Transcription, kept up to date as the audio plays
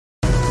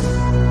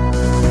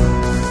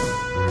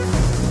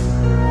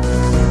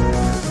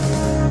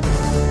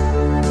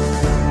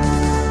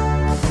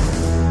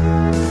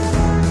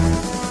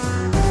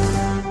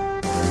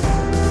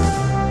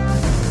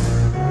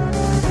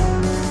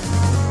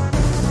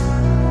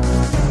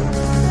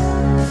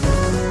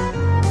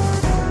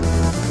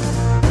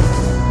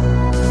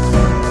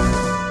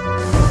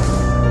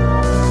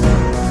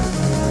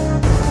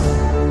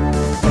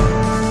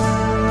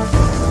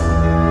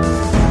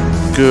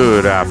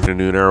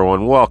afternoon,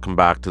 everyone. Welcome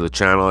back to the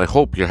channel. I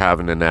hope you're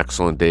having an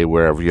excellent day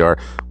wherever you are.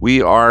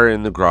 We are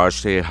in the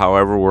garage today.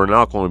 However, we're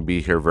not going to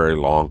be here very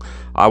long.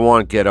 I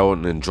want to get out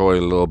and enjoy a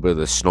little bit of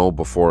the snow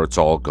before it's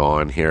all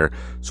gone here.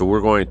 So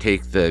we're going to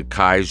take the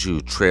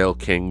Kyosho Trail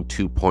King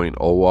 2.0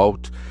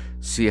 out,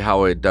 see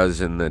how it does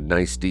in the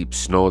nice deep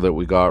snow that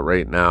we got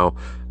right now.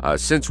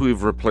 Since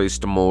we've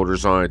replaced the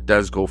motors on it, it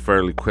does go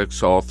fairly quick,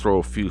 so I'll throw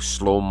a few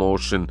slow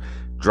motion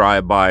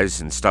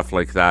drive-bys and stuff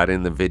like that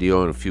in the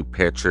video and a few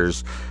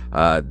pictures.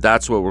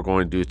 That's what we're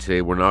going to do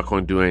today. We're not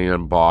going to do any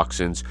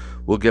unboxings.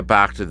 We'll get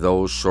back to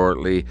those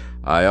shortly.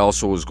 I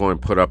also was going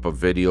to put up a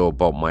video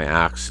about my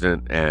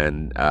accident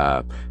and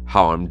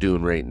how I'm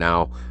doing right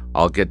now.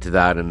 I'll get to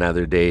that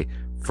another day.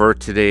 For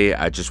today,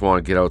 I just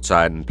want to get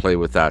outside and play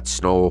with that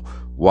snow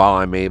while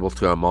I'm able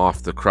to. I'm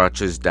off the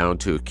crutches down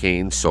to a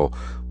cane, so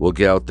we'll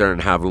get out there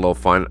and have a little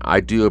fun. I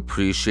do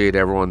appreciate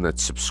everyone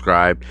that's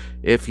subscribed.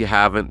 If you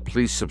haven't,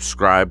 please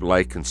subscribe,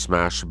 like, and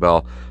smash the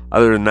bell.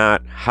 Other than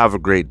that, have a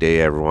great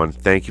day, everyone.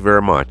 Thank you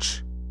very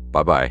much.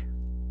 Bye-bye.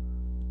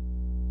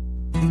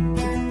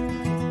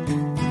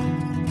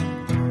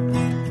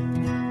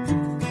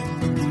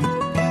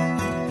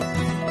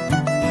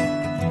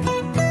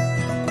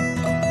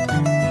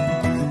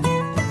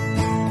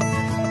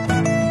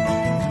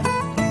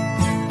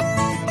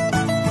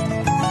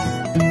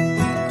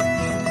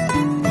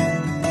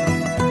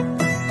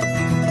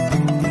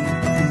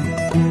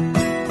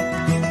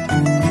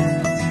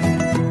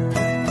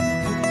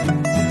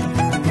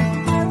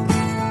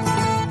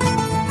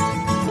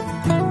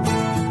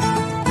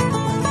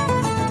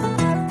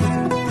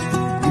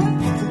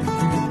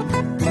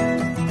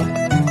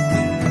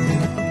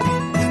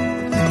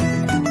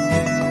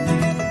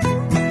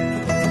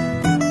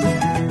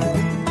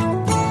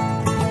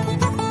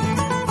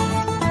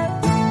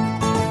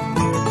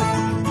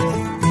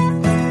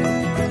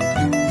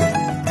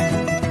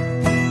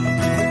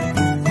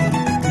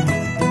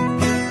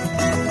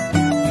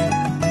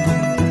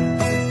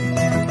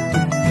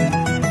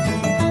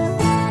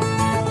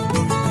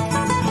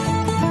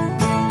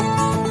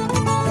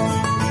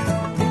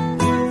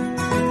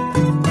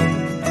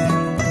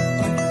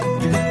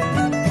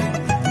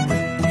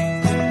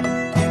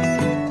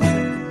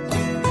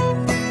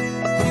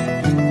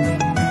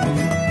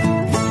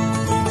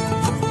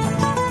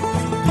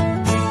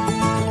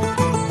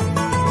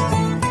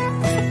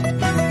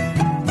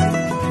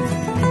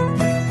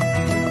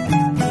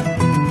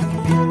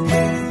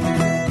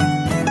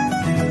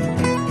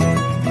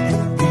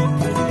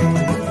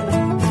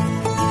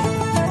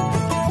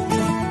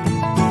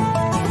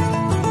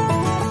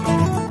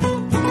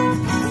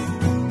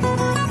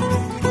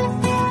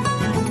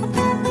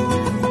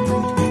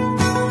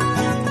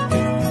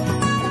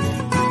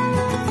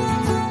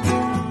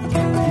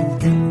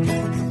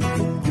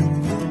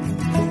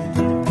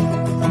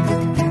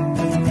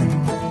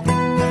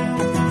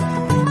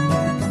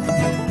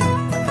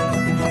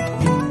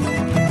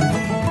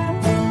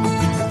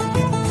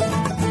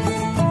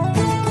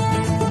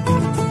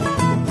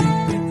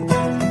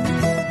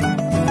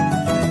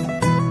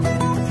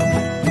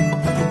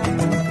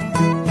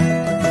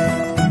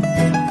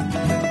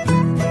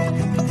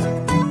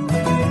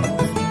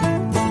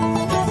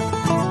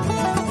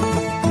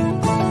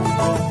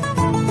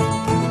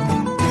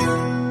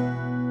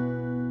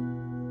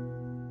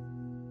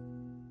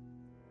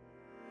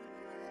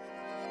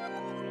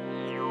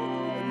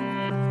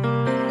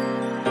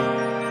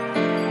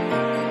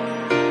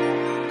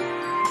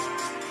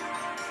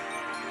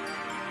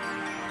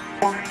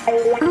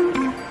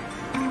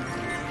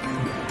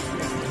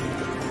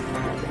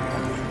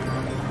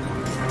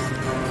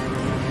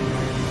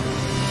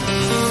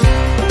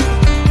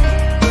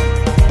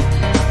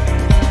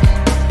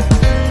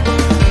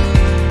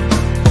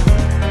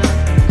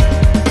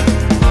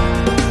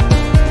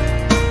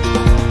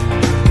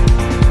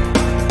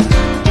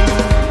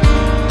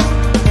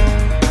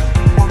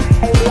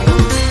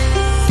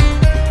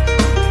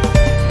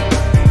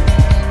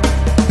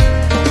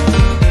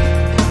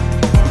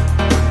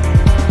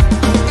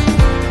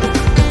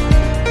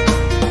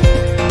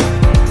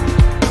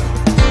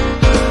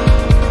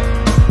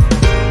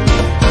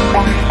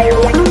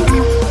 I